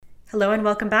Hello and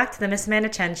welcome back to the Miss Amanda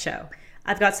Chen Show.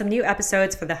 I've got some new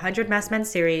episodes for the 100 Masked Men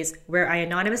series where I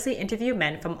anonymously interview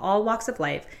men from all walks of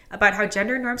life about how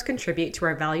gender norms contribute to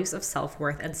our values of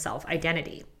self-worth and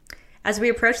self-identity. As we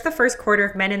approach the first quarter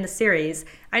of men in the series,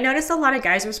 I noticed a lot of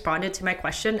guys responded to my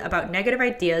question about negative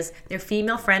ideas their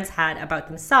female friends had about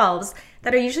themselves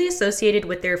that are usually associated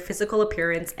with their physical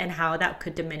appearance and how that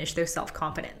could diminish their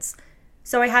self-confidence.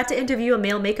 So I had to interview a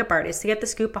male makeup artist to get the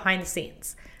scoop behind the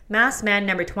scenes. Masked Man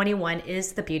number 21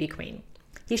 is the beauty queen.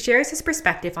 He shares his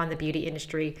perspective on the beauty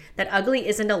industry that ugly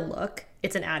isn't a look,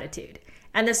 it's an attitude,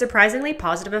 and the surprisingly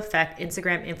positive effect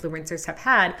Instagram influencers have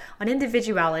had on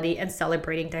individuality and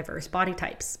celebrating diverse body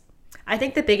types. I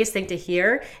think the biggest thing to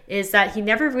hear is that he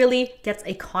never really gets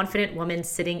a confident woman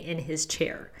sitting in his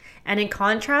chair. And in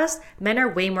contrast, men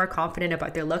are way more confident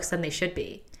about their looks than they should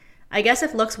be. I guess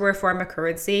if looks were a form of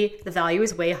currency, the value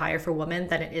is way higher for women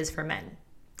than it is for men.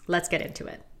 Let's get into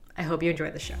it. I hope you enjoy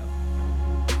the show.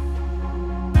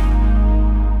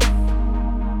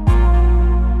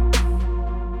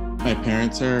 My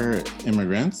parents are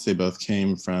immigrants. They both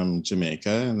came from Jamaica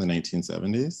in the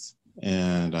 1970s.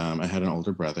 And I had an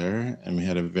older brother, and we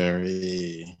had a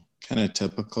very kind of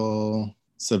typical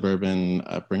suburban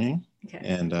upbringing. Okay.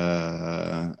 And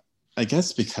I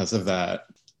guess because of that,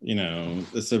 you know,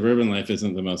 the suburban life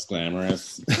isn't the most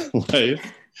glamorous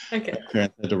life. Okay. My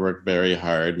parents had to work very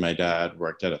hard. My dad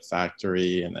worked at a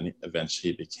factory, and then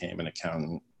eventually became an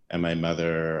accountant. And my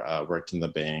mother worked in the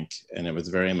bank. And it was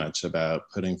very much about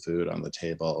putting food on the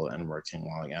table and working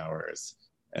long hours.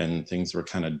 And things were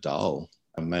kind of dull.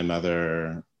 My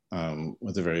mother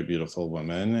was a very beautiful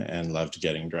woman and loved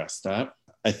getting dressed up.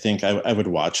 I think I would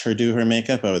watch her do her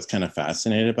makeup. I was kind of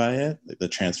fascinated by it, like the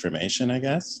transformation, I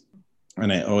guess.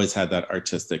 And I always had that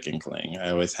artistic inkling.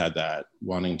 I always had that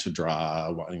wanting to draw,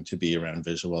 wanting to be around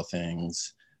visual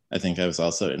things. I think I was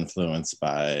also influenced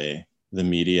by the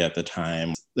media at the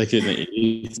time. Like in the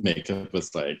 80s, makeup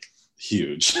was like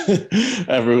huge.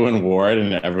 Everyone wore it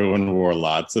and everyone wore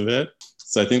lots of it.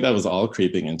 So I think that was all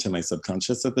creeping into my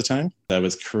subconscious at the time. I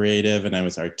was creative and I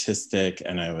was artistic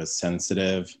and I was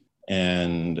sensitive.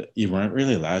 And you weren't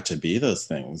really allowed to be those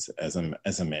things as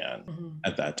a man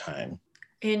at that time.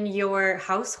 In your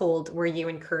household, were you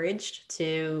encouraged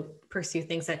to pursue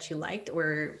things that you liked,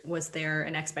 or was there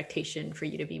an expectation for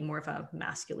you to be more of a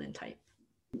masculine type?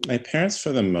 My parents,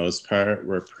 for the most part,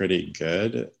 were pretty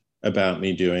good about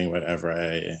me doing whatever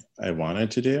I wanted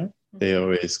to do. They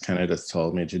always kind of just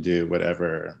told me to do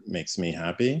whatever makes me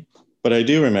happy. But I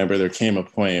do remember there came a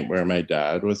point where my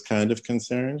dad was kind of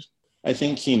concerned. I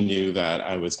think he knew that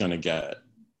I was going to get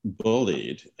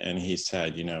bullied. And he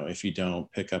said, you know, if you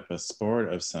don't pick up a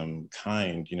sport of some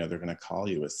kind, you know, they're going to call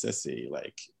you a sissy.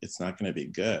 Like, it's not going to be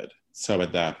good. So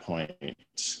at that point,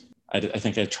 I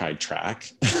think I tried track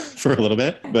for a little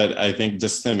bit, but I think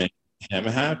just to make him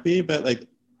happy. But like,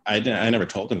 I never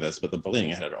told him this, but the bullying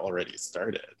had already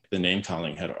started. The name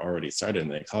calling had already started,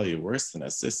 and they call you worse than a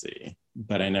sissy.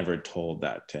 But I never told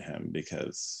that to him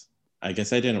because I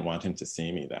guess I didn't want him to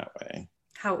see me that way.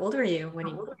 How old were you when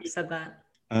you said that?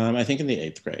 I think in the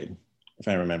 8th grade, if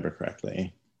I remember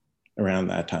correctly, around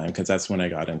that time, because that's when I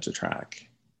got into track.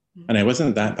 And I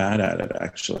wasn't that bad at it,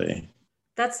 actually.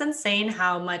 That's insane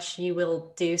how much you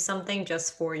will do something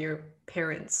just for your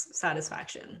parents'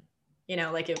 satisfaction. You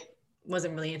know, like it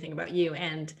wasn't really anything about you.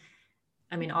 And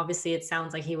I mean, obviously it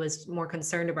sounds like he was more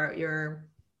concerned about your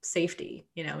safety,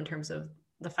 you know, in terms of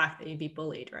the fact that you'd be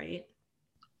bullied, right?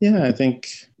 Yeah, I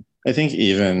think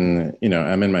even, you know,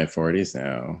 I'm in my 40s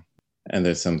now, and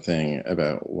there's something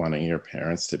about wanting your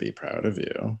parents to be proud of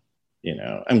you. You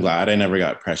know, I'm glad I never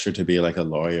got pressured to be like a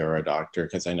lawyer or a doctor,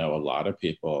 because I know a lot of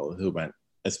people who went,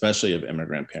 especially of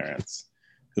immigrant parents,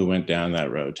 who went down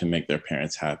that road to make their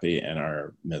parents happy and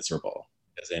are miserable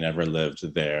because they never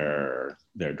lived their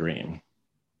dream.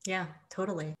 Yeah,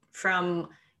 totally. From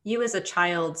you as a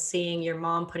child seeing your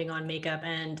mom putting on makeup,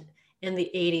 and in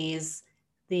the 80s,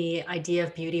 the idea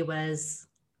of beauty was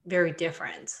very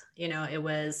different. You know, it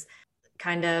was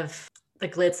kind of the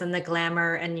glitz and the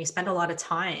glamour, and you spent a lot of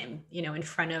time, you know, in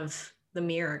front of the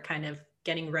mirror, kind of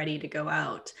getting ready to go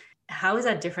out. How is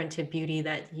that different to beauty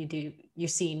that you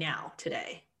see now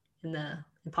today in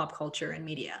pop culture and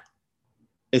media?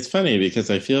 It's funny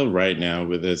because I feel right now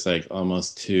with this like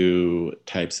almost two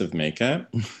types of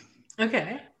makeup.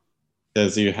 Okay.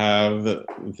 Because you have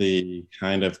the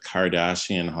kind of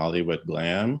Kardashian Hollywood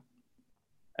glam.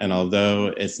 And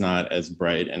although it's not as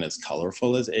bright and as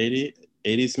colorful as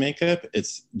 80s makeup,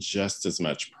 it's just as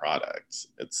much product.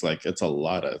 It's like, it's a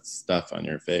lot of stuff on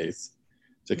your face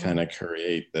to kind of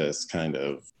create this kind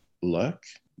of look.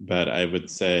 But I would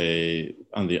say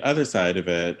on the other side of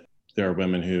it, there are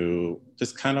women who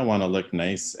just kind of want to look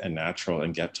nice and natural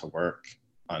and get to work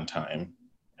on time.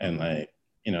 And like,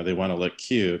 you know, they want to look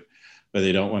cute, but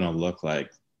they don't want to look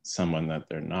like someone that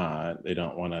they're not. They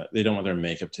don't want their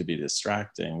makeup to be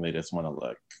distracting. They just want to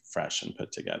look fresh and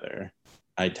put together.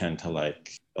 I tend to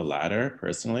like the latter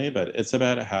personally, but it's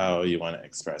about how you want to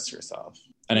express yourself.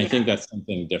 And I think that's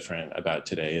something different about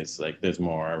today is like there's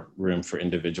more room for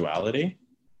individuality.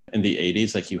 In the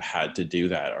 80s, like you had to do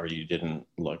that or you didn't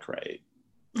look right.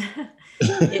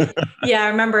 Yeah, I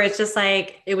remember it's just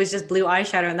like, it was just blue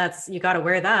eyeshadow and that's, you got to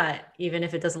wear that even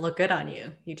if it doesn't look good on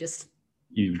you. You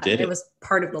did it. It was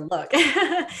part of the look.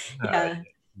 Yeah.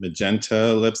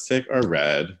 Magenta lipstick or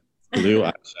red, blue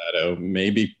eyeshadow,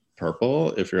 maybe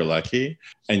purple if you're lucky,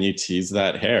 and you tease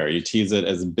that hair. You tease it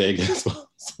as big as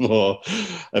possible.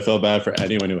 I feel bad for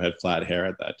anyone who had flat hair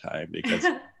at that time because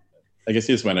I guess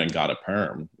you just went and got a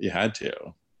perm. You had to.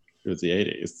 It was the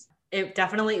 80s. It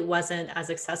definitely wasn't as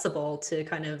accessible to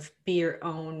kind of be your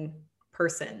own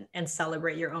person and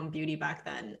celebrate your own beauty back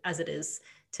then as it is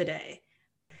today.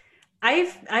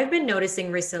 I've been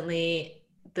noticing recently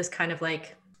this kind of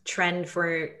like trend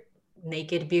for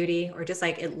naked beauty, or just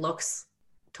like it looks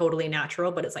totally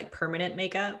natural, but it's like permanent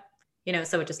makeup, you know,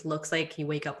 so it just looks like you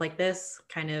wake up like this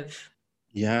kind of.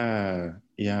 Yeah,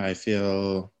 I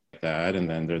feel that. And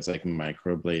then there's like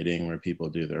microblading where people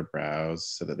do their brows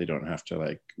so that they don't have to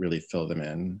like really fill them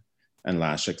in, and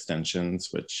lash extensions,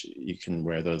 which you can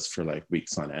wear those for like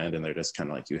weeks on end and they're just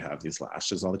kind of like you have these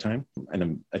lashes all the time.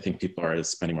 And I think people are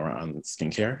spending more on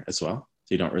skincare as well,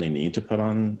 so you don't really need to put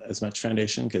on as much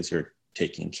foundation because you're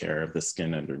taking care of the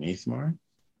skin underneath more.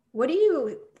 What do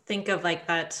you think of like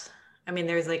that? I mean,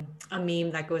 there's like a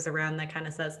meme that goes around that kind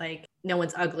of says like, no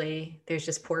one's ugly, there's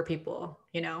just poor people,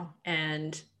 you know?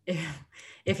 And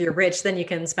if you're rich, then you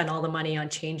can spend all the money on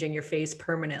changing your face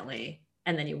permanently,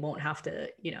 and then you won't have to,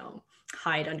 you know,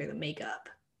 hide under the makeup.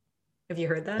 Have you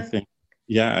heard that?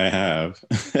 Yeah, I have.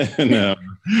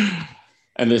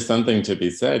 And there's something to be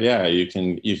said. Yeah, you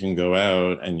can go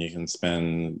out and you can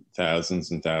spend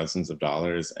thousands and thousands of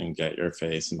dollars and get your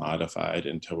face modified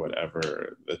into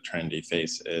whatever the trendy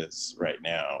face is right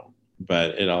now.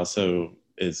 But it also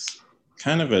is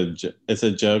kind of it's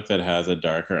a joke that has a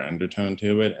darker undertone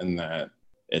to it, in that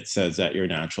it says that your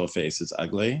natural face is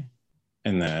ugly,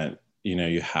 and that, you know,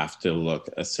 you have to look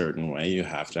a certain way. You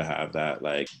have to have that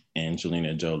like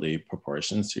Angelina Jolie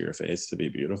proportions to your face to be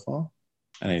beautiful.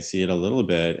 And I see it a little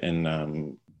bit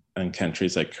in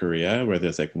countries like Korea, where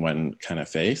there's like one kind of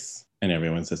face and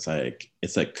everyone's just like,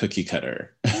 it's like cookie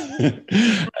cutter.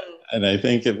 And I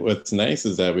think what's nice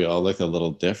is that we all look a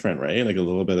little different, right? Like a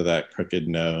little bit of that crooked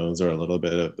nose, or a little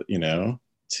bit of, you know,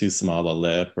 too small a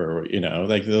lip, or, you know,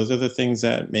 like those are the things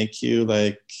that make you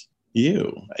like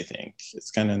you. I think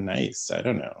it's kind of nice. I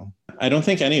don't know. I don't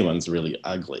think anyone's really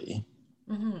ugly.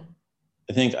 Mm-hmm.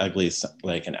 I think ugly is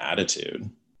like an attitude.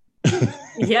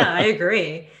 Yeah, I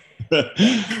agree.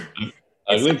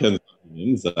 Ugly comes from the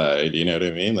inside, you know what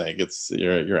I mean? Like it's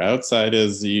your outside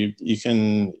is you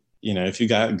can, you know, if you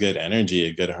got good energy,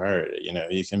 a good heart, you know,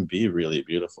 you can be really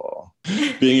beautiful.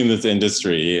 Being in this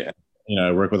industry, you know,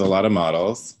 I work with a lot of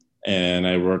models, and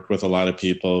I work with a lot of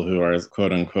people who are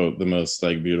quote unquote the most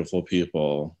like beautiful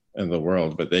people in the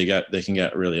world, but they can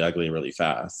get really ugly really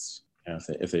fast, you know,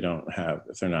 if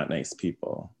they're not nice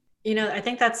people. You know, I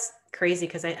think that's crazy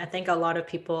because I think a lot of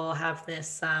people have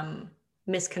this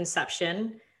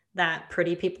misconception that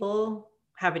pretty people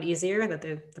have it easier, that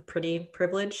they're the pretty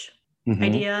privilege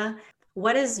idea.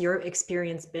 What has your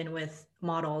experience been with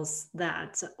models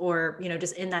that, or, you know,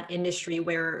 just in that industry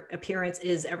where appearance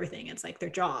is everything? It's like their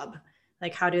job.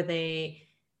 Like, how do they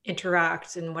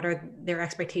interact, and what are their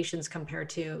expectations compared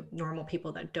to normal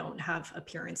people that don't have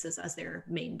appearances as their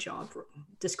main job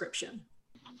description?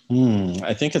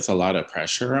 I think it's a lot of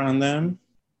pressure on them,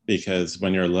 because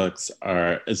when your looks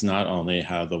is not only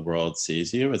how the world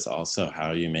sees you, it's also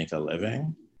how you make a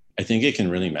living. I think it can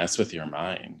really mess with your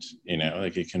mind, you know,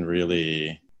 like it can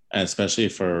really, especially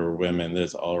for women,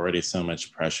 there's already so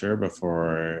much pressure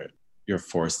before you're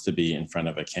forced to be in front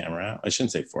of a camera. I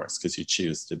shouldn't say forced, because you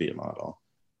choose to be a model.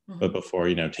 But before,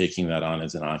 you know, taking that on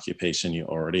as an occupation, you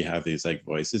already have these like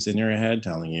voices in your head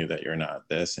telling you that you're not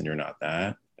this and you're not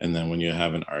that. And then when you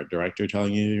have an art director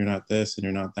telling you you're not this and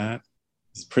you're not that,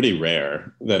 it's pretty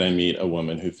rare that I meet a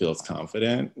woman who feels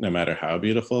confident, no matter how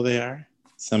beautiful they are.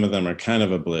 Some of them are kind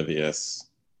of oblivious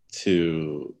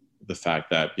to the fact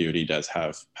that beauty does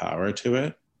have power to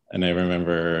it. And I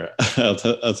remember, I'll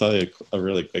tell you a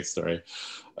really quick story.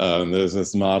 There's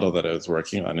this model that I was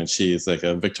working on, and she's like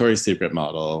a Victoria's Secret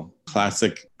model,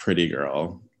 classic pretty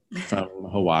girl. from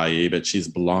Hawaii, but she's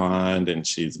blonde and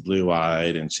she's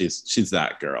blue-eyed and she's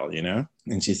that girl, you know?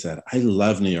 And she said, I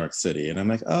love New York City. And I'm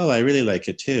like, oh, I really like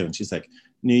it too. And she's like,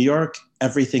 New York,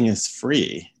 everything is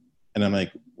free. And I'm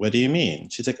like, what do you mean?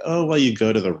 She's like, oh, well, you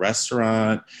go to the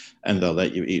restaurant and they'll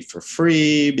let you eat for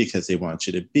free because they want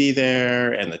you to be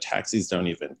there. And the taxis don't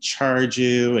even charge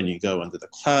you. And you go into the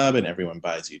club and everyone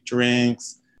buys you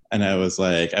drinks. And I was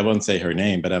like, I won't say her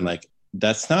name, but I'm like,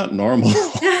 that's not normal.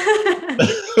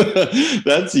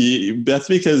 That's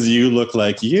because you look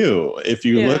like you. If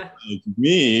you look like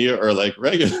me or like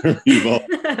regular people,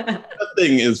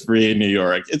 nothing is free in New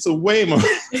York. It's a way more.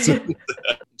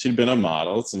 She'd been a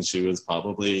model since she was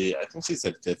probably, I think she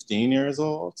said 15 years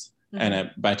old. Mm-hmm.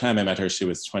 And by the time I met her, she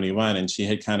was 21, and she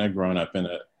had kind of grown up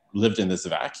lived in this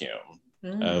vacuum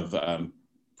of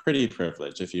pretty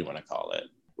privilege, if you want to call it,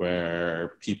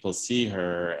 where people see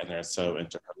her and they're so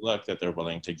into her look that they're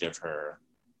willing to give her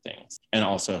things. And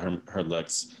also her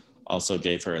looks also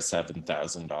gave her a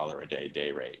 $7,000 a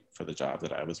day rate for the job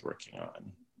that I was working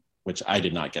on, which I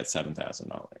did not get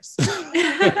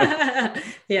 $7,000.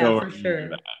 Yeah, so for sure.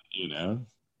 That, you know,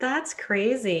 that's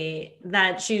crazy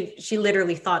that she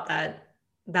literally thought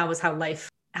that was how life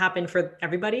happened for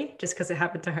everybody just because it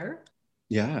happened to her.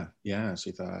 Yeah,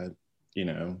 she thought, you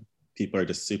know, people are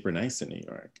just super nice in New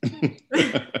York.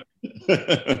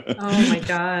 Oh my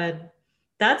God.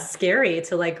 That's scary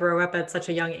to like grow up at such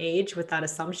a young age with that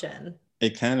assumption.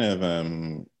 It kind of,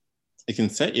 it can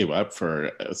set you up for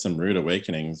some rude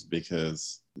awakenings,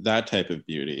 because that type of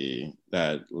beauty,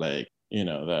 that like, you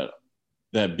know,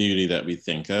 that beauty that we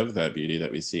think of, that beauty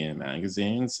that we see in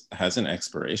magazines, has an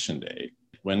expiration date.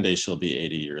 One day she'll be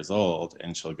 80 years old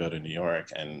and she'll go to New York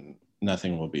and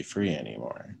nothing will be free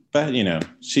anymore. But, you know,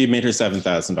 she made her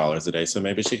 $7,000 a day, so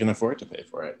maybe she can afford to pay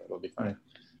for it. It'll be fine.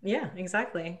 Yeah,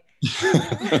 exactly.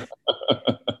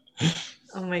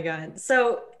 Oh my God.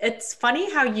 So it's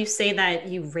funny how you say that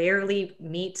you rarely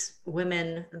meet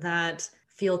women that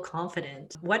feel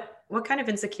confident. What kind of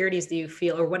insecurities do you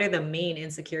feel, or what are the main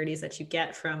insecurities that you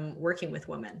get from working with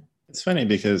women? It's funny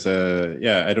because,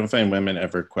 I don't find women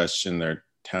ever question their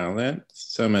talent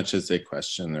so much as they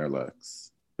question their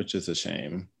looks, which is a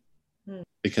shame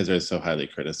because they're so highly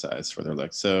criticized for their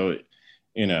looks. So,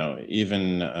 you know,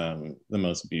 even the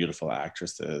most beautiful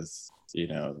actresses, you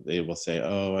know, they will say,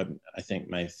 oh, I think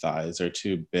my thighs are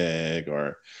too big,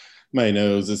 or my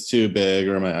nose is too big,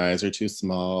 or my eyes are too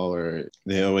small, or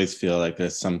they always feel like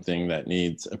there's something that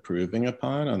needs improving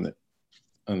upon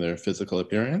on their physical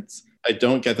appearance. I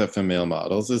don't get that from male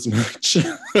models as much.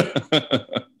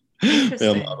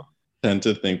 Male models tend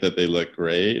to think that they look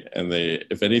great, and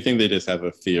if anything, they just have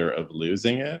a fear of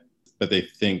losing it, but they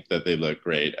think that they look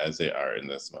great as they are in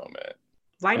this moment.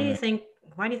 Why do you think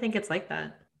it's like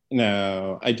that?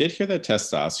 No, I did hear that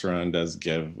testosterone does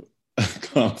give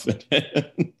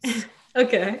confidence.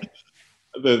 Okay.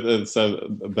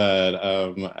 But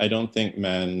I don't think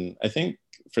I think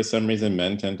for some reason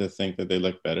men tend to think that they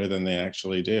look better than they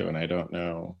actually do. And I don't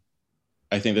know.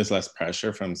 I think there's less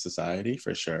pressure from society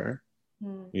for sure.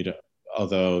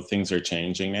 Although things are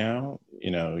changing now,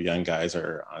 you know, young guys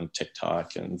are on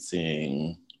TikTok and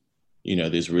seeing, you know,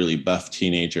 these really buff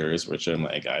teenagers, which I'm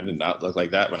like, I did not look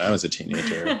like that when I was a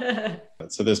teenager.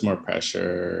 So there's more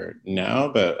pressure now,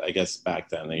 but I guess back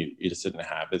then you just didn't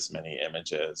have as many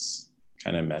images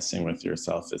kind of messing with your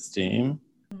self-esteem.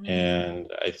 And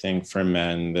I think for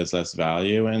men, there's less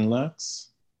value in looks.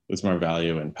 There's more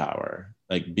value in power.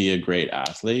 Like, be a great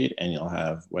athlete and you'll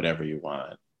have whatever you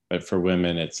want. But for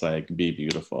women, it's like, be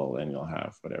beautiful and you'll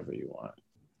have whatever you want.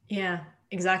 Yeah,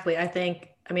 exactly. I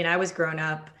mean, I was grown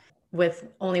up with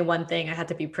only one thing. I had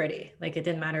to be pretty. Like, it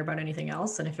didn't matter about anything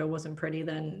else. And if it wasn't pretty,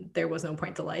 then there was no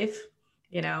point to life,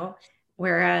 you know?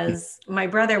 Whereas my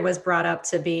brother was brought up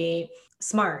to be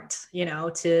smart, you know,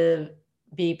 to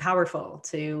be powerful,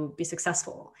 to be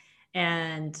successful.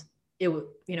 And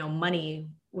money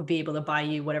would be able to buy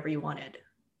you whatever you wanted.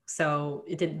 So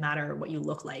it didn't matter what you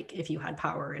look like if you had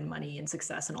power and money and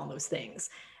success and all those things.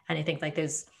 And I think like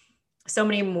there's so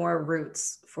many more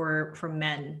routes for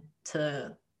men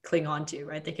to cling on to,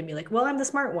 right? They can be like, well, I'm the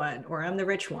smart one, or I'm the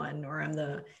rich one, or I'm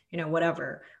the, you know,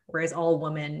 whatever. Whereas all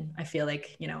women, I feel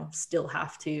like, you know, still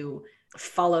have to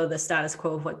follow the status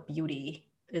quo of what beauty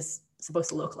is supposed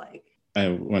to look like. I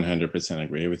 100%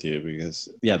 agree with you because,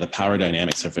 the power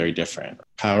dynamics are very different.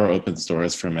 Power opens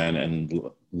doors for men and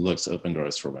looks open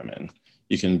doors for women.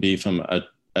 You can be from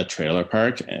a trailer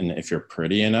park, and if you're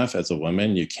pretty enough as a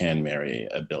woman, you can marry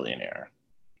a billionaire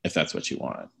if that's what you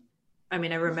want. I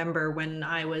mean, I remember when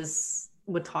I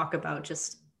would talk about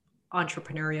just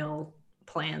entrepreneurial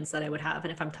plans that I would have.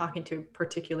 And if I'm talking to a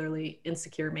particularly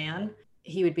insecure man,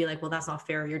 he would be like, well, that's not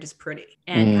fair. You're just pretty.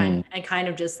 And Mm. kind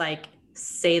of just like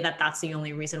say that that's the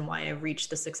only reason why I reached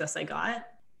the success I got.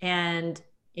 And,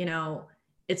 you know,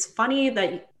 it's funny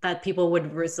that people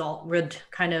would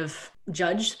kind of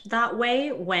judge that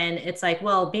way when it's like,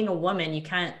 well, being a woman, you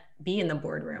can't be in the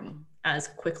boardroom as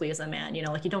quickly as a man, you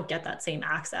know, like you don't get that same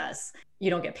access. You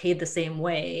don't get paid the same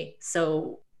way.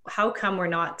 So how come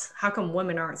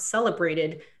women aren't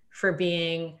celebrated for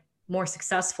being more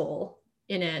successful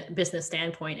in a business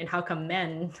standpoint, and how come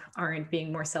men aren't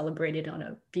being more celebrated on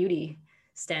a beauty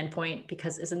standpoint?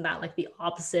 Because isn't that like the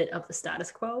opposite of the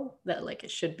status quo, that like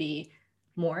it should be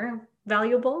more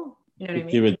valuable? You know what I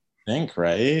You mean? would think,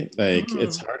 right? Like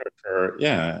it's Mm-hmm. harder for,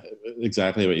 yeah,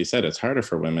 exactly what you said. It's harder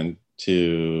for women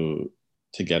to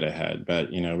get ahead, but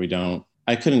we don't.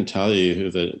 I couldn't tell you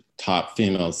who the top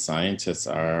female scientists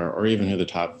are, or even who the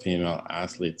top female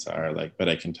athletes are. Like, but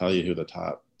I can tell you who the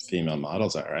top female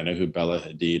models are. I know who Bella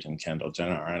Hadid and Kendall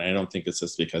Jenner are, and I don't think it's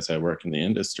just because I work in the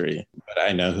industry, but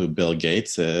I know who Bill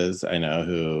Gates is. I know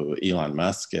who Elon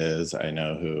Musk is. I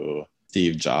know who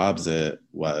Steve Jobs it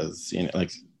was.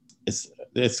 Like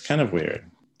it's kind of weird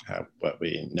what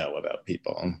we know about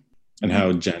people and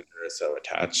how gender is so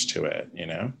attached to it.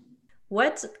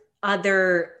 What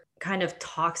other kind of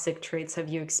toxic traits have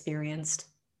you experienced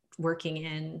working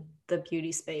in the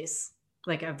beauty space?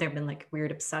 Like, have there been like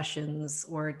weird obsessions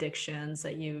or addictions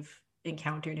that you've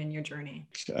encountered in your journey?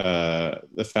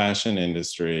 The fashion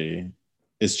industry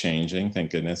is changing.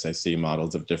 Thank goodness. I see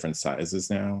models of different sizes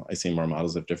now. I see more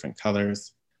models of different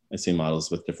colors. I see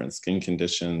models with different skin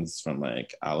conditions, from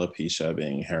like alopecia,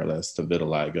 being hairless, to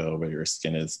vitiligo, where your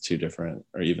skin is 2 different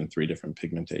or even 3 different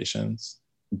pigmentations.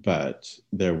 But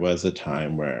there was a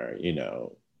time where,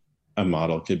 a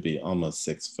model could be almost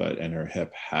 6 foot and her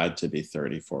hip had to be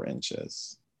 34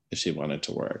 inches if she wanted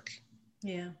to work.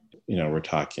 Yeah. We're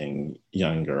talking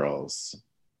young girls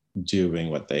doing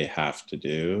what they have to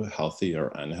do, healthy or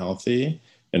unhealthy,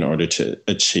 in order to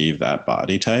achieve that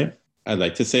body type. I'd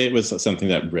like to say it was something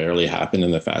that rarely happened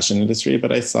in the fashion industry,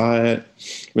 but I saw it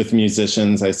with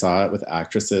musicians, I saw it with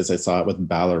actresses, I saw it with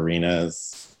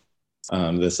ballerinas.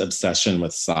 This obsession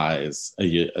with size,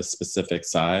 a specific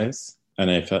size. And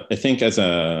I think as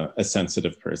a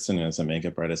sensitive person, as a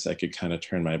makeup artist, I could kind of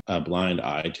turn my blind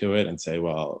eye to it and say,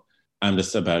 well, I'm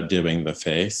just about doing the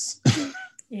face.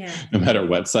 Yeah. No matter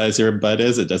what size your butt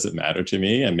is, it doesn't matter to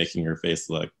me. I'm making your face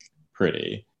look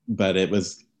pretty. But it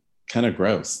was kind of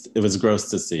gross. It was gross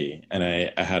to see. And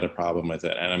I had a problem with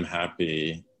it. And I'm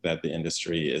happy that the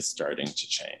industry is starting to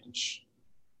change.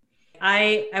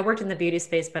 I worked in the beauty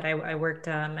space, but I worked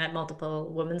at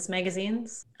multiple women's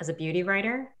magazines as a beauty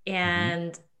writer. Mhm.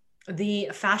 And the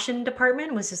fashion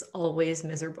department was just always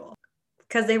miserable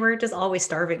because they were just always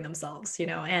starving themselves, you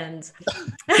know, and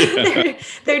Yeah.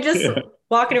 they're just Yeah.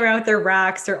 walking around with their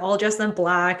racks. They're all dressed in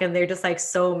black and they're just like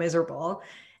so miserable.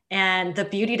 And the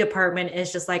beauty department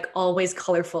is just like always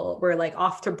colorful. We're like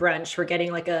off to brunch. We're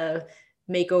getting like a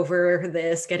makeover,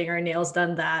 this, getting our nails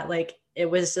done, that. Like it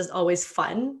was just always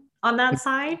fun on that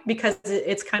side because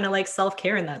it's kind of like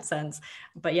self-care in that sense.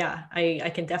 But yeah,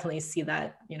 I can definitely see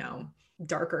that, you know,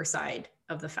 darker side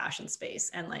of the fashion space.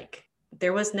 And like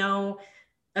there was no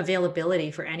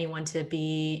availability for anyone to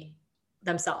be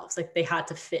themselves. Like they had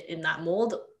to fit in that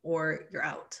mold or you're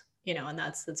out, you know, and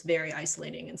that's very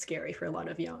isolating and scary for a lot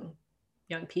of young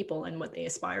people and what they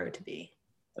aspire to be.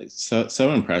 Like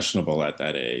so impressionable at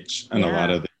that age. And a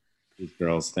lot Yeah. of these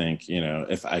girls think,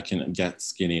 if I can get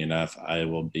skinny enough, I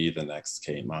will be the next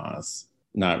Kate Moss.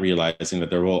 Not realizing that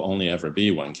there will only ever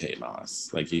be one Kate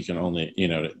Moss. Like you can only,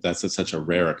 that's such a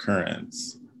rare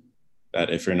occurrence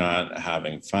that if you're not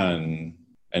having fun,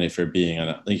 and if you're being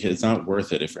like, it's not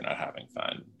worth it if you're not having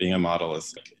fun. Being a model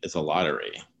is a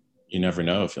lottery. You never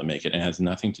know if you'll make it. It has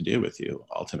nothing to do with you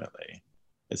ultimately.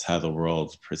 It's how the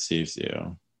world perceives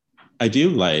you. I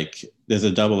do like, there's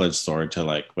a double-edged sword to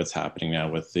like what's happening now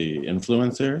with the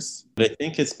influencers, but I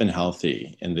think it's been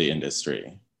healthy in the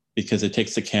industry because it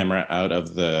takes the camera out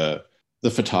of the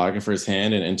photographer's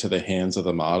hand and into the hands of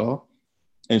the model.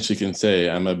 And she can say,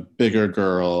 I'm a bigger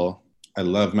girl. I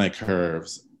love my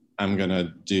curves. I'm going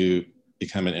to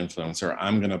become an influencer.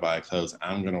 I'm going to buy clothes.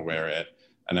 I'm going to wear it.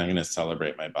 And I'm going to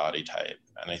celebrate my body type.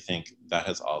 And I think that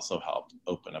has also helped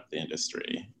open up the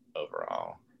industry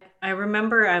overall. I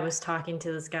remember I was talking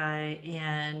to this guy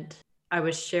and I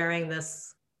was sharing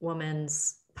this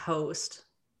woman's post,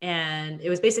 and it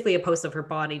was basically a post of her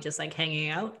body just like hanging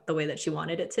out the way that she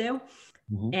wanted it to.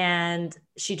 Mm-hmm. And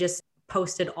she just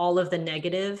posted all of the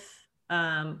negative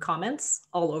comments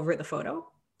all over the photo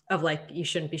of like, you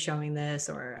shouldn't be showing this,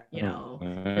 or, you know,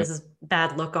 this is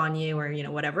bad look on you, or, you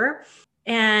know, whatever.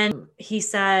 And he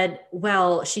said,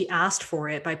 well, she asked for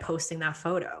it by posting that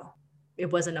photo.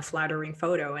 It wasn't a flattering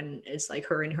photo. And it's like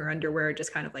her in her underwear,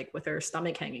 just kind of like with her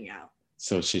stomach hanging out.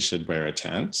 So she should wear a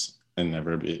tent and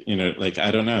never be, like,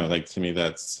 I don't know. Like, to me,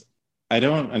 I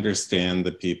don't understand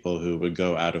the people who would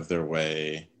go out of their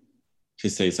way to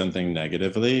say something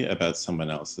negatively about someone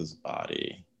else's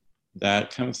body.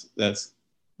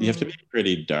 You have to be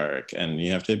pretty dark and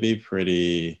you have to be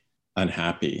pretty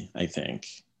unhappy, I think,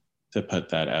 to put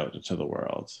that out into the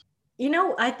world.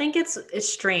 I think it's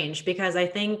strange because I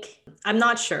think I'm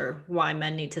not sure why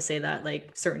men need to say that.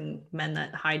 Like certain men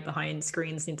that hide behind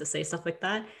screens need to say stuff like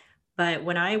that. But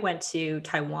when I went to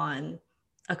Taiwan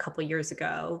a couple years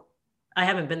ago, I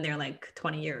haven't been there like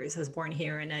 20 years. I was born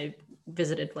here and I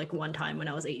visited like one time when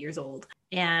I was 8 years old.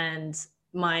 And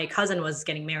my cousin was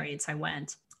getting married, so I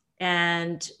went.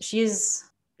 And she was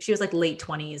like late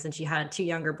 20s and she had two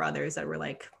younger brothers that were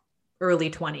like early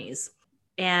 20s.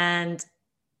 And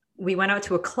we went out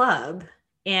to a club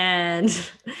and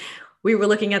we were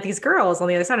looking at these girls on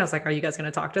the other side. I was like, are you guys going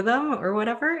to talk to them or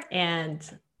whatever? And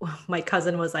my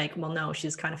cousin was like, well, no,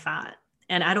 she's kind of fat.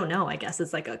 And I don't know, I guess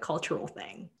it's like a cultural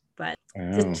thing. But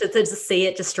to just say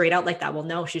it just straight out like that, well,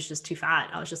 no, she's just too fat.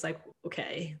 I was just like,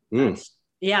 okay.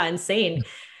 Yeah, insane.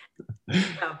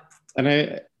 Yeah.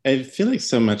 And I feel like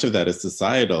so much of that is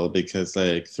societal because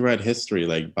like throughout history,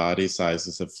 like body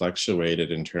sizes have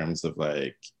fluctuated in terms of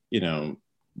like,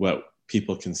 what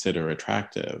people consider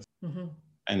attractive. Mm-hmm.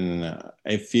 And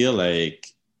I feel like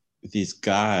these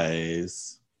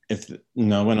guys, if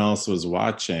no one else was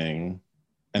watching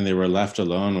and they were left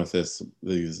alone with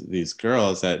these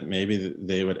girls, that maybe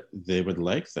they would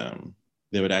like them.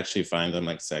 They would actually find them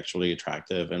like sexually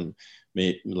attractive and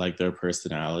like their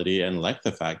personality and like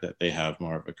the fact that they have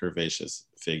more of a curvaceous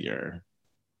figure.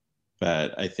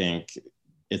 But I think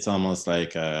it's almost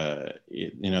like they're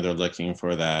looking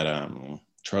for that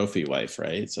trophy wife,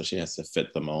 right? So she has to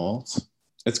fit the mold.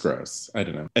 It's gross. I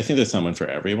don't know. I think there's someone for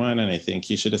everyone, and I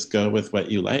think you should just go with what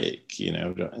you like.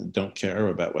 Don't care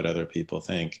about what other people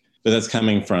think. But that's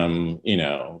coming from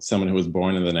someone who was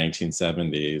born in the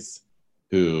 1970s,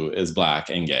 who is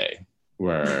Black and gay,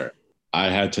 where I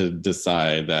had to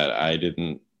decide that I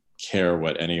didn't care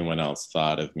what anyone else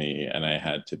thought of me, and I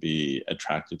had to be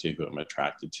attracted to who I'm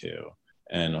attracted to,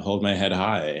 and hold my head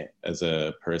high as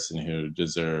a person who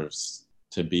deserves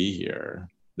to be here,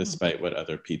 despite what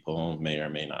other people may or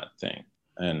may not think.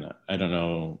 And I don't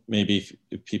know, maybe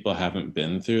if people haven't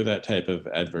been through that type of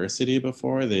adversity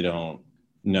before, they don't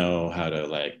know how to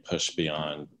like push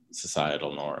beyond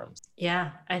societal norms.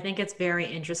 Yeah, I think it's very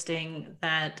interesting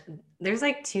that there's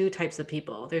like two types of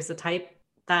people. There's the type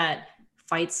that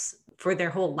fights for their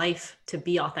whole life to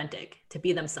be authentic, to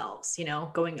be themselves,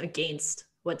 going against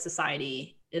what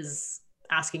society is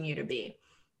asking you to be.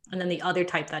 And then the other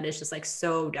type that is just like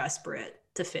so desperate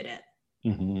to fit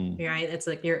in. Mm-hmm. Right? It's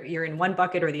like you're in one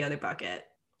bucket or the other bucket.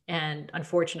 And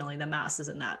unfortunately, the mass is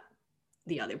in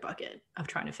the other bucket of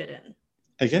trying to fit in.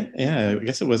 I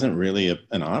guess it wasn't really a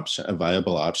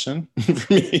viable option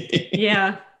for me.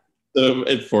 Yeah. So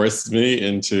it forced me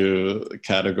into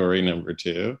category number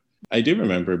 2. I do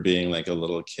remember being like a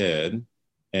little kid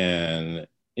and,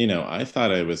 I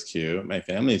thought I was cute. My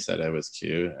family said I was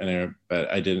cute, but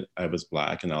I didn't. I was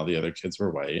Black and all the other kids were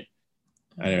white.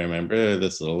 Mm-hmm. I remember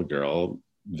this little girl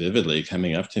vividly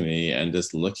coming up to me and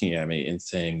just looking at me and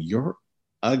saying, "You're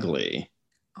ugly."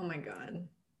 Oh my God.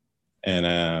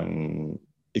 And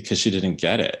because she didn't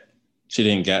get it. She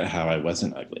didn't get how I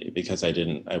wasn't ugly because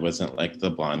I wasn't like the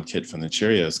blonde kid from the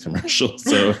Cheerios commercial.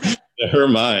 So in her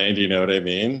mind, you know what I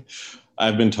mean?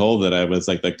 I've been told that I was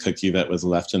like the cookie that was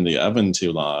left in the oven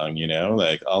too long,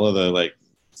 like all of the like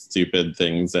stupid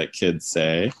things that kids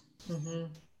say. Mm-hmm.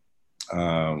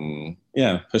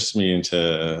 Pushed me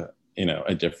into,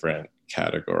 a different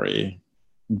category.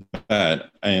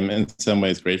 But I am in some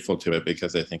ways grateful to it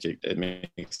because I think it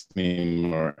makes me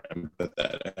more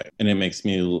empathetic and it makes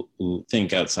me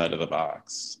think outside of the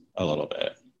box a little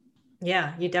bit.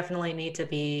 Yeah, you definitely need to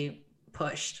be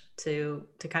pushed to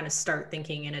kind of start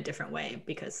thinking in a different way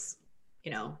because,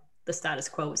 the status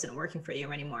quo isn't working for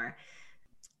you anymore.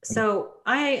 So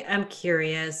I am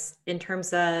curious in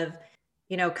terms of,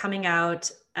 coming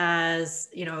out as,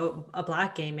 a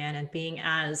Black gay man and being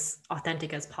as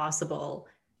authentic as possible.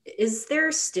 Is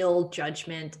there still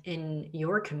judgment in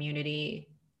your community?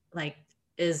 Like,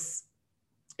 is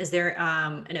there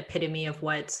an epitome of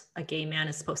what a gay man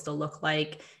is supposed to look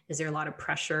like? Is there a lot of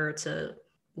pressure to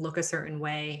look a certain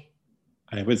way?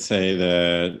 I would say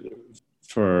that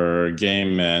for gay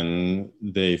men,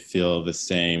 they feel the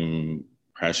same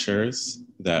pressures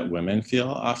that women feel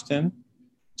often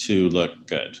to look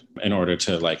good in order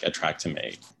to like attract a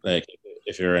mate. Like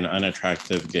if you're an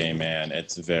unattractive gay man,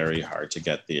 it's very hard to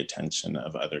get the attention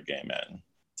of other gay men.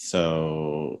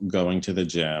 So going to the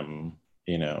gym,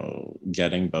 you know,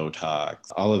 getting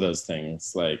Botox, all of those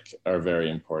things like are very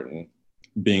important.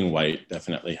 Being white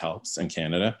definitely helps in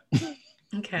Canada.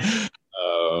 Okay.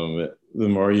 The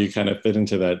more you kind of fit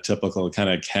into that typical kind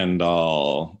of Ken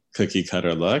doll cookie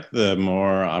cutter look, the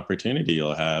more opportunity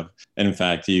you'll have. And in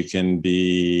fact, you can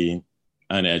be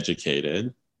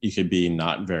uneducated. You could be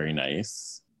not very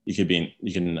nice. You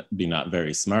can be not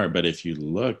very smart. But if you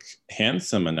look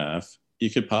handsome enough, you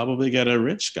could probably get a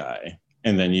rich guy.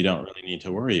 And then you don't really need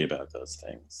to worry about those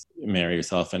things. Marry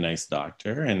yourself a nice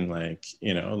doctor and like,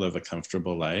 you know, live a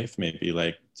comfortable life, maybe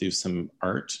like do some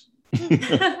art.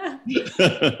 It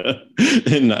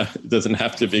doesn't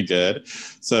have to be good.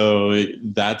 So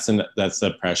that's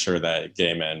the pressure that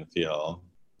gay men feel.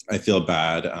 I feel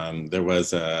bad. There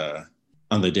was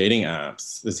on the dating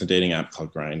apps, there's a dating app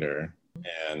called Grindr,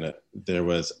 and there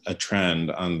was a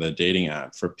trend on the dating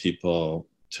app for people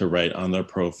to write on their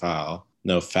profile,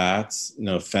 no fats,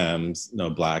 no femmes, no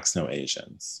blacks, no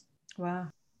Asians. Wow.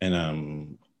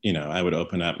 And you know, I would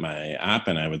open up my app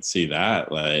and I would see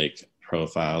that like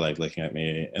profile like looking at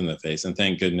me in the face. And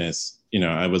thank goodness, you know,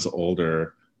 I was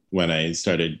older when I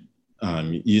started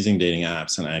using dating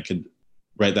apps, and I could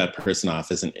write that person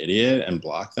off as an idiot and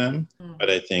block them. But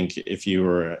I think if you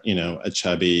were, you know, a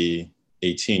chubby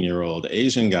 18-year-old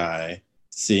Asian guy,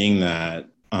 seeing that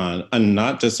on, and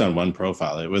not just on one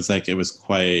profile, it was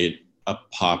quite a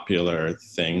popular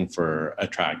thing for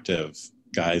attractive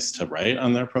guys to write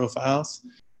on their profiles,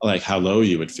 like how low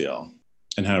you would feel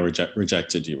and how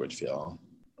rejected you would feel.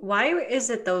 Why is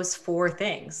it those four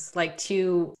things? Like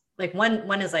two, like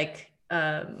one is like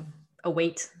a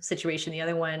weight situation. The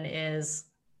other one is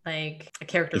like a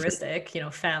characteristic, you know,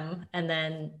 femme, and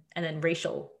then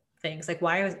racial things. Like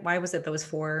why was it those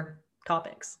four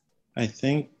topics? I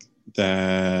think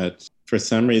that for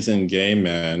some reason gay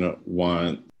men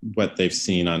want what they've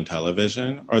seen on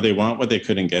television, or they want what they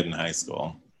couldn't get in high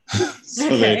school. So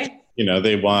okay.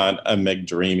 They want a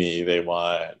McDreamy, they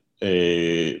want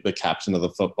the captain of the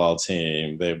football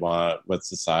team, they want what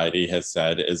society has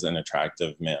said is an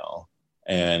attractive male.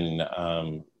 And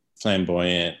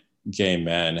flamboyant gay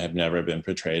men have never been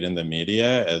portrayed in the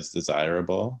media as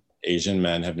desirable. Asian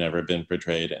men have never been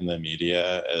portrayed in the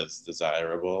media as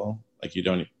desirable. Like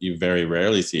you very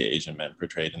rarely see Asian men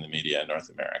portrayed in the media in North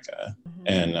America.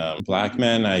 Mm-hmm. And Black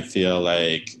men, I feel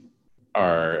like,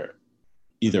 are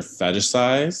either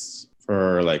fetishized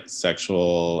for like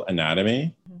sexual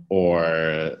anatomy,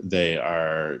 or they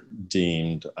are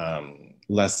deemed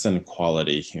less than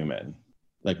quality human,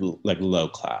 like low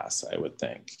class, I would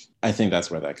think. I think that's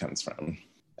where that comes from.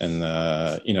 And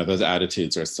those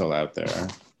attitudes are still out there,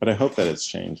 but I hope that it's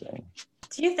changing.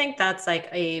 Do you think that's like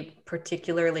a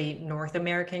particularly North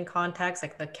American context,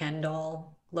 like the Ken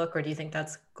doll look, or do you think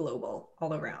that's global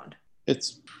all around?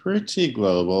 It's pretty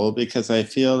global, because I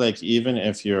feel like even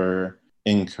if you're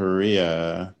in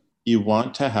Korea, you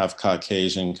want to have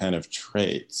Caucasian kind of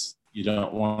traits. You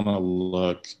don't want to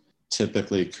look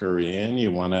typically Korean.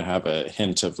 You want to have a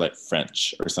hint of like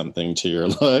French or something to your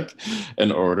look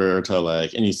in order to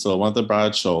like, and you still want the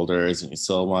broad shoulders, and you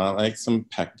still want like some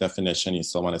pec definition. You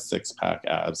still want a 6-pack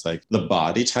abs. Like the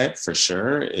body type for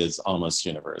sure is almost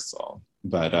universal,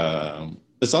 but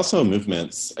there's also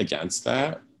movements against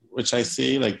that, which I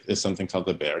see like there's something called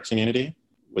the bear community,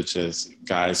 which is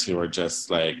guys who are just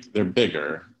like, they're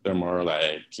bigger. They're more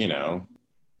like,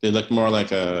 they look more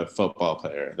like a football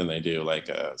player than they do like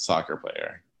a soccer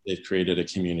player. They've created a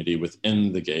community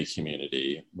within the gay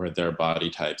community where their body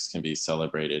types can be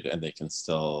celebrated, and they can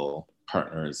still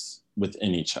partners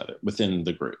within each other, within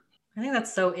the group. I think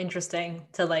that's so interesting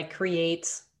to like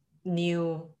create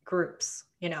new groups.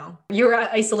 You're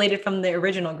isolated from the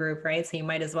original group, right? So you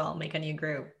might as well make a new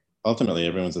group. Ultimately,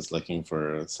 everyone's just looking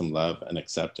for some love and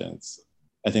acceptance.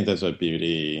 I think that's what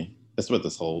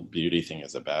this whole beauty thing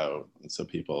is about. And so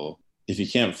people, if you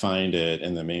can't find it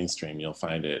in the mainstream, you'll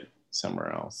find it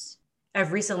somewhere else.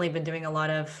 I've recently been doing a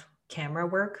lot of camera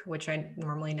work, which I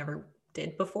normally never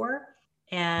did before.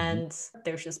 And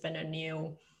there's just been a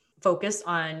new focus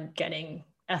on getting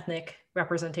ethnic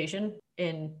representation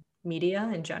in media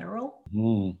in general.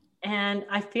 And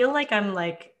I feel like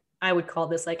I would call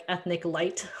this like ethnic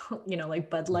light, like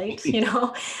Bud Light,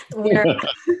 where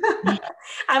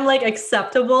I'm like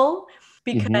acceptable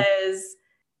because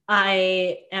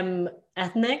I am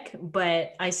ethnic,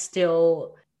 but I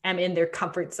still am in their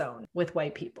comfort zone with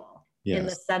white people. in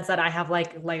the Yes, sense that I have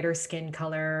like lighter skin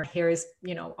color, hair is,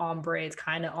 ombre, it's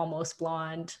kind of almost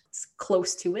blonde, it's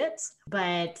close to it.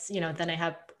 But, then I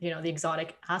have, the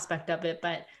exotic aspect of it.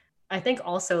 But I think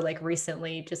also like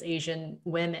recently just Asian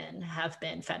women have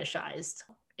been fetishized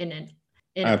in an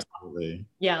in a absolutely.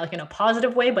 yeah, like in a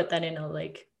positive way, but then in a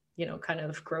like, kind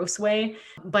of gross way.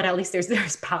 But at least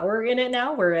there's power in it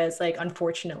now. Whereas like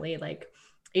unfortunately, like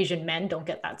Asian men don't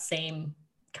get that same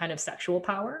kind of sexual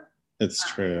power. It's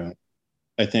true.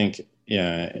 I think,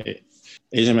 yeah,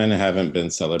 Asian men haven't been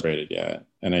celebrated yet.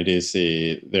 And I do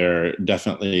see there are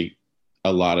definitely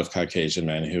a lot of Caucasian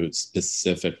men who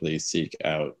specifically seek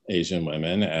out Asian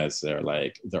women as their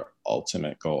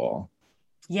ultimate goal.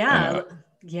 And Yeah,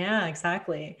 yeah,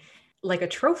 exactly. Like a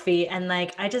trophy. And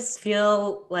like I just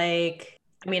feel like,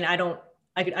 I mean, I don't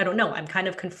know. I'm kind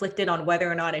of conflicted on whether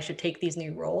or not I should take these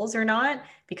new roles or not,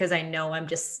 because I know I'm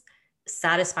just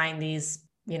satisfying these,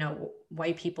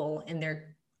 white people in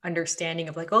their understanding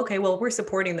of like, okay, well, we're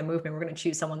supporting the movement. We're going to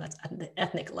choose someone that's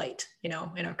ethnic light, in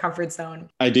our comfort zone.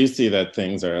 I do see that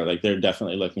things are like they're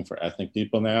definitely looking for ethnic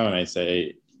people now. And I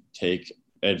say take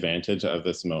advantage of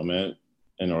this moment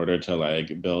in order to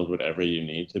like build whatever you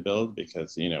need to build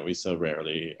because we so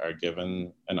rarely are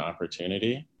given an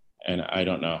opportunity. And I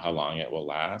don't know how long it will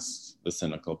last. The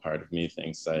cynical part of me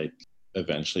thinks like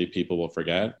eventually people will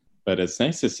forget. But it's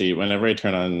nice to see whenever I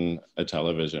turn on a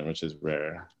television, which is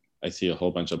rare, I see a whole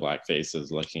bunch of black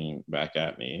faces looking back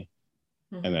at me.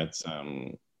 And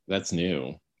Mhm. that's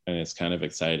new and it's kind of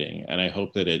exciting. And I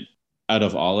hope that it out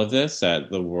of all of this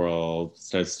that the world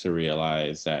starts to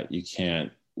realize that you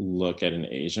can't look at an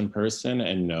Asian person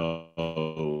and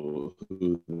know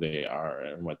who they are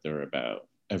and what they're about.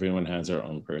 Everyone has their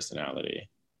own personality.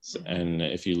 Mhm. And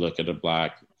if you look at a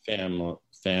black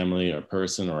family or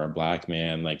person or a black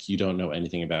man, like you don't know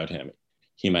anything about him.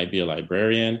 He might be a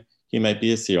librarian, he might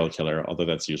be a serial killer, although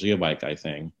that's usually a white guy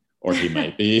thing, or he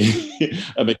might be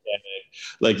a mechanic.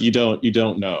 Like you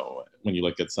don't know when you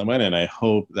look at someone. And I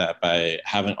hope that by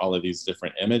having all of these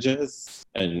different images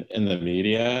and in the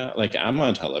media, like I'm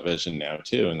on television now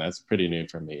too, and that's pretty new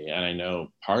for me. And I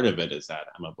know part of it is that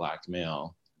I'm a black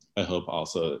male. I hope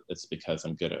also it's because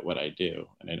I'm good at what I do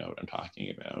and I know what I'm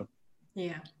talking about.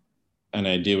 Yeah. And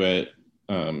I do it.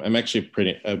 I'm actually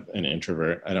an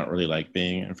introvert. I don't really like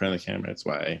being in front of the camera. That's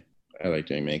why I like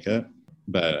doing makeup.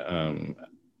 But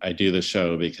I do the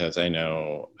show because I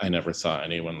know I never saw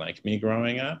anyone like me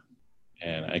growing up,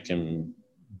 and I can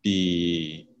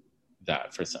be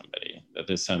that for somebody. That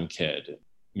there's some kid,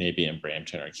 maybe in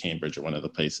Brampton or Cambridge or one of the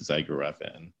places I grew up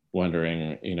in,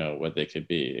 wondering, what they could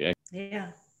be.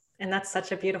 Yeah. And that's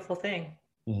such a beautiful thing.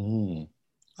 Mm-hmm.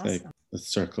 It's like Awesome. the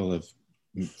circle of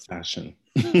fashion.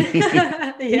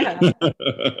 Yeah.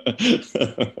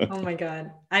 Oh my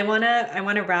God. I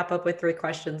wanna wrap up with three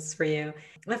questions for you.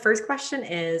 The first question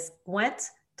is, what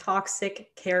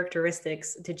toxic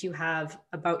characteristics did you have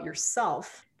about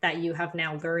yourself that you have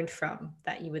now learned from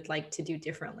that you would like to do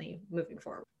differently moving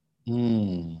forward?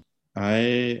 Hmm.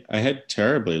 I had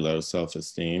terribly low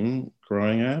self-esteem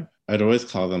growing up. I'd always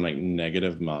call them like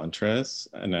negative mantras.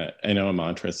 And I know a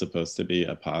mantra is supposed to be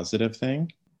a positive thing,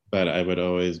 but I would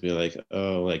always be like,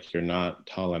 oh, like you're not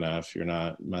tall enough, you're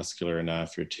not muscular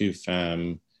enough, you're too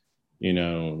femme,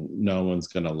 no one's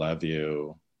gonna love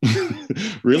you.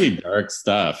 Really dark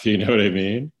stuff, you know what I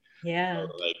mean? Yeah.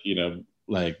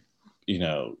 Like, you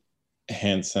know,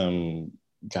 handsome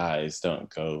guys don't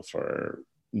go for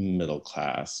middle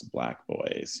class black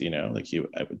boys, like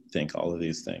I would think all of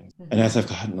these things. And Mhm. as I've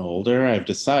gotten older, I've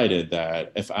decided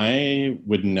that if I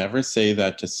would never say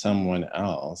that to someone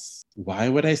else, why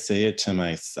would I say it to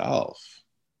myself?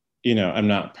 I'm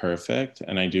not perfect,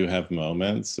 and I do have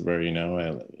moments where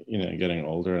getting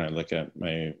older, and I look at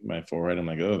my forehead. I'm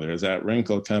like, oh, there's that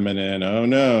wrinkle coming in. Oh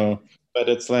no! But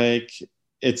it's like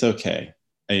it's okay.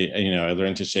 I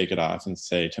learned to shake it off and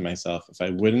say to myself, if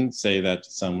I wouldn't say that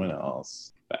to someone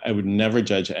else, I would never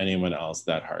judge anyone else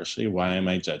that harshly. Why am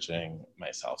I judging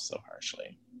myself so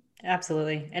harshly?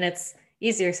 Absolutely. And it's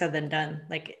easier said than done.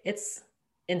 Like it's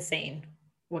insane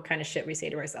what kind of shit we say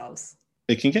to ourselves.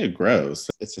 It can get gross.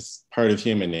 It's just part of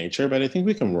human nature, but I think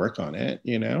we can work on it. I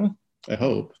Mhm.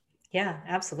 hope. Yeah,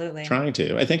 absolutely. Trying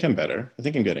to. I think I'm better. I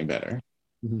think I'm getting better.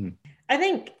 Mhm. I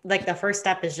think like the first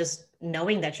step is just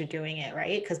knowing that you're doing it,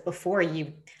 right? Because before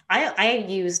I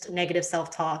used negative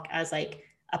self-talk as like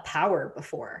a power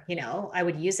before, I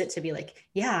would use it to be like,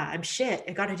 yeah, I'm shit.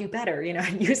 I got to do better.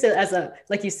 I'd use it as a,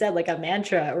 like you said, like a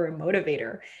mantra or a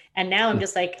motivator. And now I'm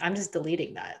just like, I'm just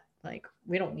deleting that. Like,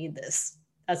 we don't need this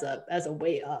as a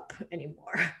way up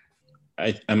anymore.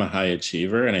 I'm a high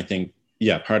achiever, and I think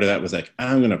yeah, part of that was like,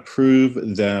 I'm going to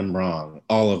prove them wrong.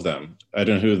 All of them. I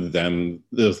don't know who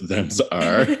those thems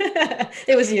are.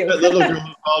 It was you. That little girl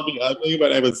who called me ugly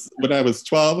when I was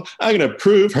 12. I'm going to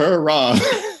prove her wrong.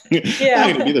 Yeah.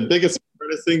 I'm going to be the biggest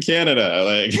artist in Canada.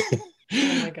 Like,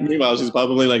 Oh my God. meanwhile, she's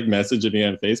probably like messaging me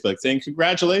on Facebook saying,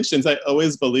 congratulations, I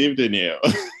always believed in you.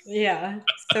 Yeah.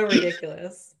 So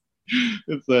ridiculous.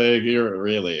 It's like, you're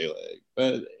really like,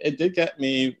 but it did get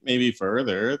me maybe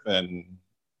further than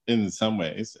in some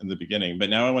ways in the beginning, but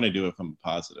now I want to do it from a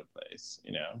positive place,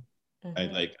 you know.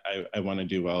 Mm-hmm. I want to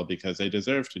do well because I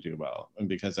deserve to do well, and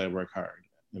because I work hard,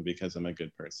 and because I'm a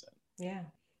good person. Yeah,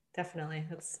 definitely.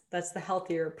 That's the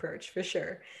healthier approach for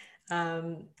sure.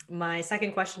 My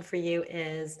second question for you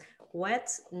is,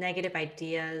 what negative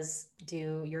ideas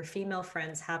do your female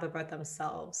friends have about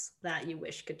themselves that you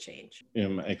wish could change? You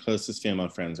know, my closest female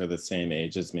friends are the same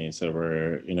age as me, so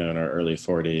we're, you know, in our early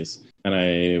 40s, and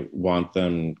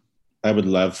I would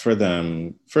love for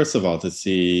them, first of all, to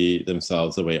see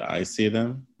themselves the way I see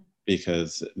them,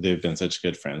 because they've been such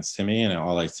good friends to me, and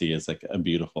all I see is like a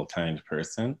beautiful, kind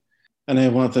person. And I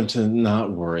want them to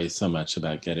not worry so much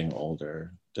about getting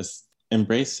older. Just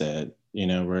embrace it. You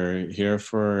know, we're here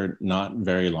for not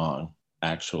very long,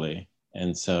 actually.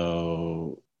 And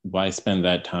so why spend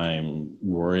that time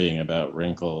worrying about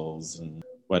wrinkles and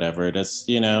whatever? Just,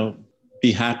 you know,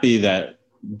 be happy that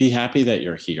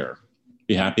you're here.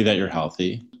 Be happy that you're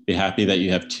healthy. Be happy that you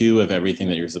have two of everything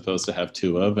that you're supposed to have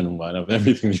two of, and one of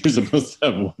everything that you're supposed to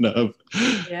have one of.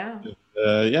 Yeah.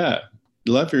 Yeah.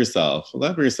 Love yourself.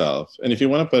 Love yourself. And if you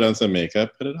want to put on some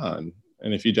makeup, put it on.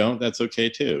 And if you don't, that's okay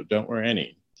too. Don't wear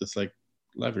any. Just like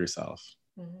love yourself.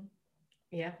 Mm-hmm.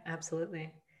 Yeah,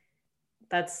 absolutely.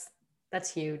 That's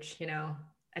huge. You know,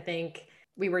 I think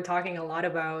we were talking a lot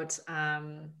about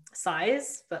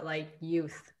size, but like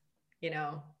youth, you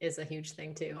know, is a huge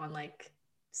thing too. On like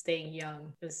staying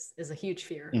young is a huge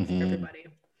fear for everybody.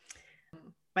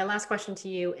 My last question to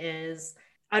you is,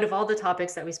 out of all the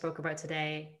topics that we spoke about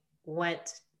today,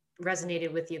 what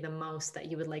resonated with you the most that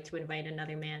you would like to invite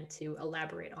another man to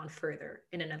elaborate on further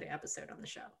in another episode on the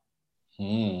show?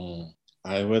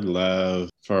 I would love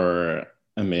for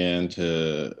a man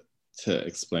to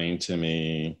explain to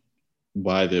me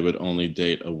why they would only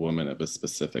date a woman of a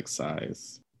specific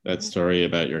size. That story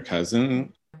about your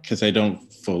cousin, because I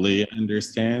don't fully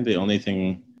understand. The only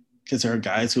thing, because there are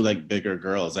guys who like bigger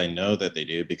girls. I know that they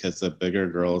do, because the bigger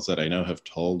girls that I know have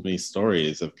told me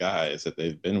stories of guys that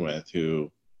they've been with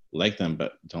who like them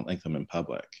but don't like them in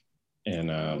public.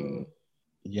 And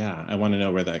yeah, I want to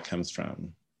know where that comes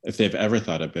from. If they've ever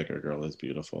thought a bigger girl is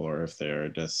beautiful, or if they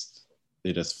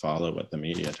just follow what the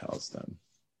media tells them.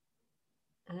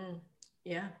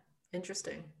 Yeah,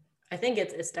 interesting. I think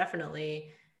it's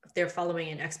definitely, they're following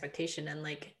an expectation, and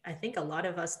like I think a lot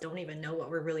of us don't even know what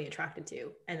we're really attracted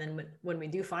to, and then when we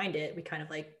do find it, we kind of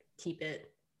like keep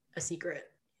it a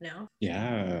secret, you know?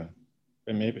 Yeah,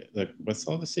 but maybe like, what's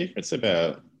all the secrets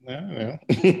about? I don't know.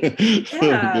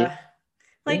 Yeah,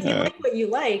 like you Yeah. like what you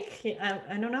like.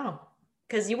 I don't know,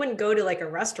 because you wouldn't go to like a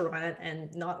restaurant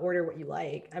and not order what you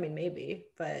like. I mean, maybe,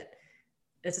 but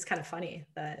it's just kind of funny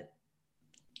that.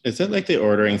 Is it like the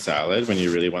ordering salad when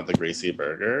you really want the greasy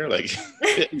burger? Like,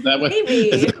 is that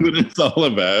Maybe. what it's all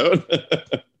about?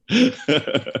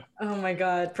 Oh my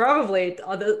God, probably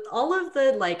all of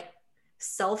the like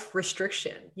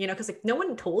self-restriction, you know, because like no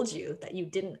one told you that you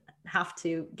didn't have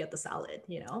to get the salad,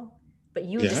 you know, but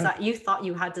you you thought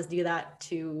you had to do that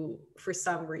for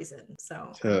some reason.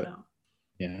 So I don't know.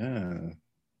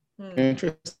 Yeah.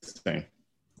 Interesting.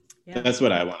 Yeah. That's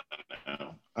what I want to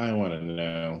know. I want to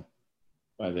know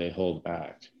why they hold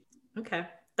back. Okay,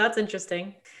 that's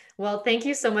interesting. Well, thank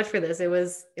you so much for this. It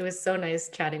was so nice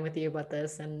chatting with you about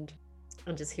this and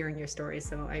just hearing your story.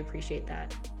 So I appreciate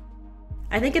that.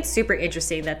 I think it's super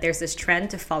interesting that there's this trend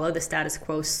to follow the status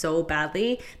quo so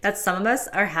badly that some of us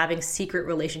are having secret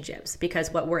relationships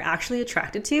because what we're actually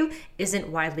attracted to isn't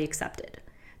widely accepted.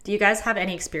 Do you guys have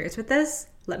any experience with this?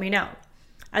 Let me know.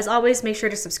 As always, make sure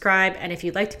to subscribe, and if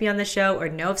you'd like to be on the show or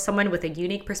know of someone with a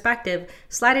unique perspective,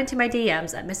 slide into my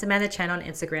DMs at Miss Amanda Chen on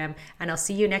Instagram, and I'll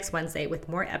see you next Wednesday with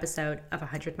more episode of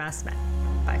 100 Masked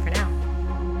Men. Bye for now.